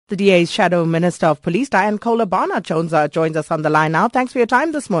The DA's Shadow Minister of Police, Diane Kolobana, joins us on the line now. Thanks for your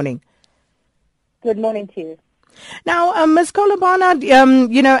time this morning. Good morning to you. Now, Ms.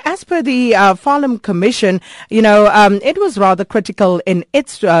 Kolobana, as per the Farlam Commission, it was rather critical in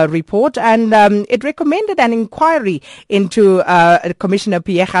its report, and it recommended an inquiry into Commissioner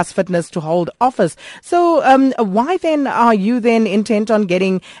Piega's fitness to hold office. So why then are you then intent on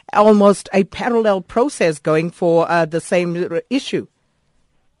getting almost a parallel process going for the same issue?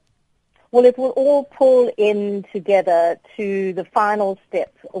 Well, it will all pull in together to the final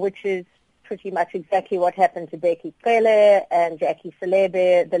step, which is pretty much exactly what happened to Bheki Cele and Jackie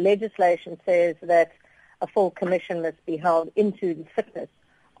Selebe. The legislation says that a full commission must be held into the fitness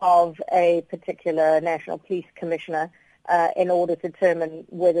of a particular National Police Commissioner in order to determine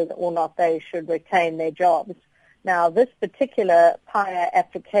whether or not they should retain their jobs. Now, this particular PIA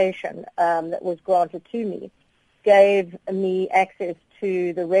application that was granted to me gave me access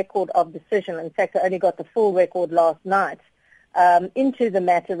to the record of decision. In fact, I only got the full record last night. Into the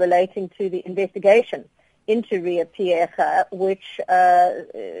matter relating to the investigation into Ria Piega, which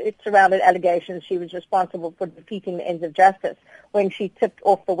it surrounded allegations she was responsible for defeating the ends of justice when she tipped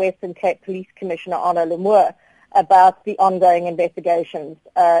off the Western Cape Police Commissioner, Arno Lemoore, about the ongoing investigations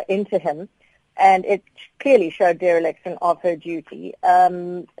into him. And it clearly showed dereliction of her duty.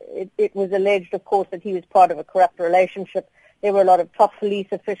 It was alleged, of course, that he was part of a corrupt relationship. There were a lot of top police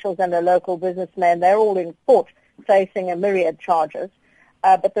officials and a local businessman. They're all in court facing a myriad charges,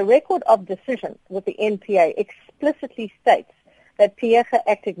 but the record of decision with the NPA explicitly states that Piega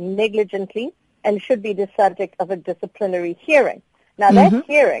acted negligently and should be the subject of a disciplinary hearing. Now, that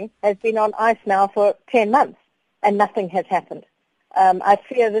hearing has been on ice now for 10 months, and nothing has happened. I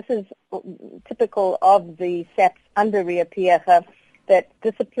fear this is typical of the SAPs under Ria Piega, that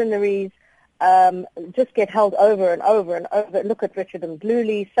disciplinaries just get held over and over and over. Look at Richard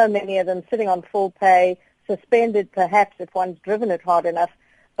Mdluli, so many of them sitting on full pay, suspended perhaps if one's driven it hard enough,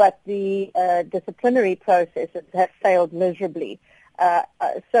 but the disciplinary processes have failed miserably.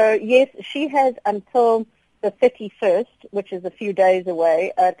 So yes, she has until the 31st, which is a few days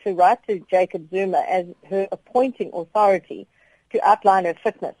away, to write to Jacob Zuma as her appointing authority to outline her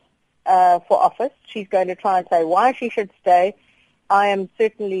fitness for office. She's going to try and say why she should stay. I am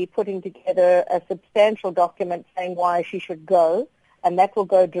certainly putting together a substantial document saying why she should go, and that will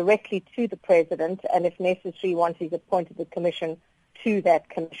go directly to the President, and if necessary, once he's appointed the Commission, to that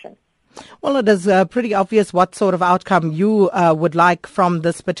Commission. Well, it is pretty obvious what sort of outcome you would like from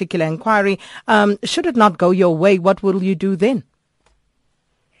this particular inquiry. Should it not go your way, what will you do then?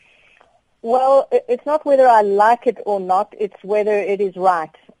 Well, it's not whether I like it or not, it's whether it is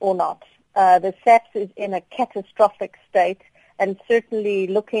right or not. The SAPS is in a catastrophic state, and certainly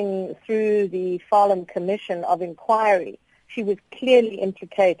looking through the Farlam Commission of Inquiry, she was clearly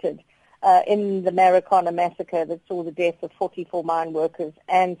implicated in the Marikana massacre that saw the death of 44 mine workers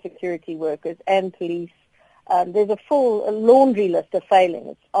and security workers and police. There's a full laundry list of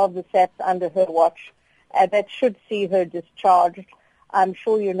failings of the SAPS under her watch that should see her discharged. I'm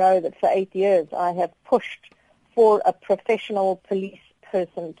sure you know that for 8 years I have pushed for a professional police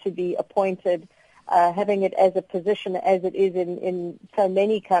person to be appointed, having it as a position as it is in so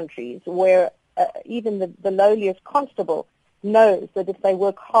many countries where even the lowliest constable knows that if they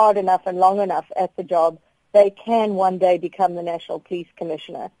work hard enough and long enough at the job, they can one day become the National Police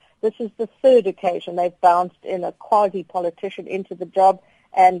Commissioner. This is the third occasion they've bounced in a quasi-politician into the job,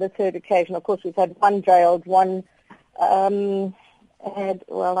 and the third occasion, of course, we've had one jailed, one I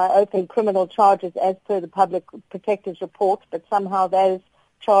opened criminal charges as per the Public Protector's report, but somehow those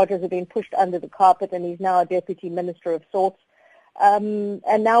charges have been pushed under the carpet, and he's now a deputy minister of sorts. And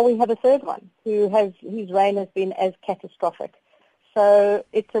now we have a third one whose reign has been as catastrophic. So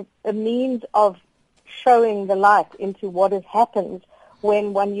it's a means of showing the light into what has happened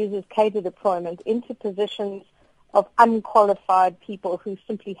when one uses cadre deployment into positions of unqualified people who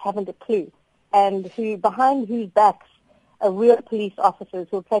simply haven't a clue, and who behind whose backs real police officers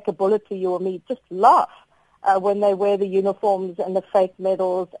who'll take a bullet to you or me just laugh when they wear the uniforms and the fake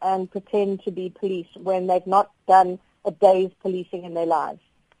medals and pretend to be police when they've not done a day's policing in their lives.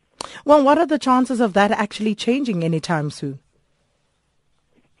 Well, what are the chances of that actually changing anytime soon?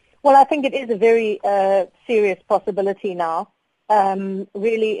 Well, I think it is a very serious possibility now.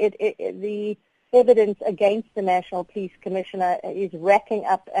 Really, the evidence against the National Police Commissioner is racking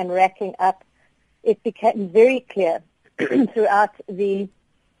up and racking up. It became very clear throughout the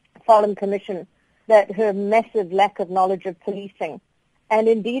Farlam Commission that her massive lack of knowledge of policing, and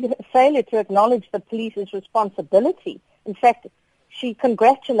indeed her failure to acknowledge the police's responsibility. In fact, she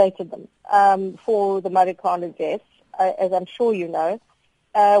congratulated them for the Marikana deaths, as I'm sure you know,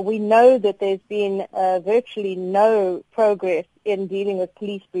 We know that there's been virtually no progress in dealing with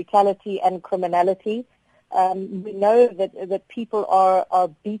police brutality and criminality. We know that people are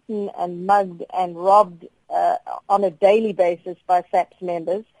beaten and mugged and robbed on a daily basis by SAPS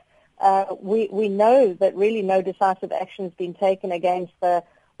members. We know that really no decisive action has been taken against the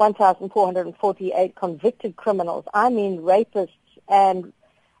 1,448 convicted criminals. I mean rapists and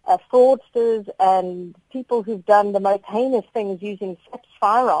fraudsters and people who've done the most heinous things using SAPS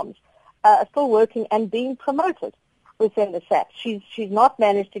firearms are still working and being promoted within the SAPS. She's not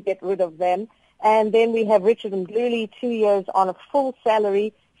managed to get rid of them. And then we have Richard Mdluli, 2 years on a full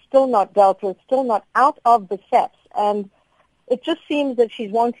salary, still not dealt with, still not out of the SAPS. And it just seems that she's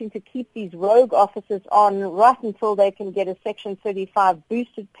wanting to keep these rogue officers on right until they can get a Section 35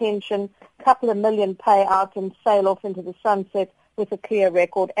 boosted pension, couple of million payout, and sail off into the sunset with a clear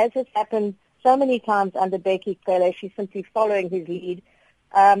record, as has happened so many times under Bheki Cele. She's simply following his lead.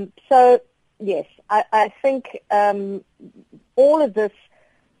 So, yes, I think all of this,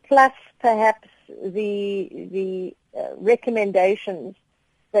 plus perhaps the recommendations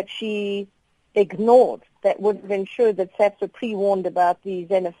that she ignored that would have ensured that SAPS were pre-warned about the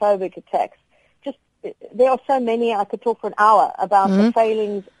xenophobic attacks. Just there are so many, I could talk for an hour about the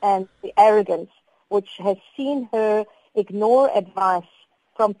failings and the arrogance which has seen her ignore advice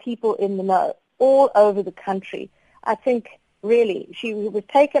from people in the know all over the country. I think really she was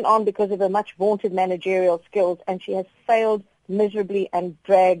taken on because of her much vaunted managerial skills, and she has failed miserably and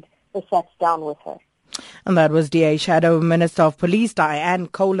dragged the SAPS down with her. And that was DA Shadow Minister of Police Diane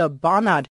Kohler-Barnard.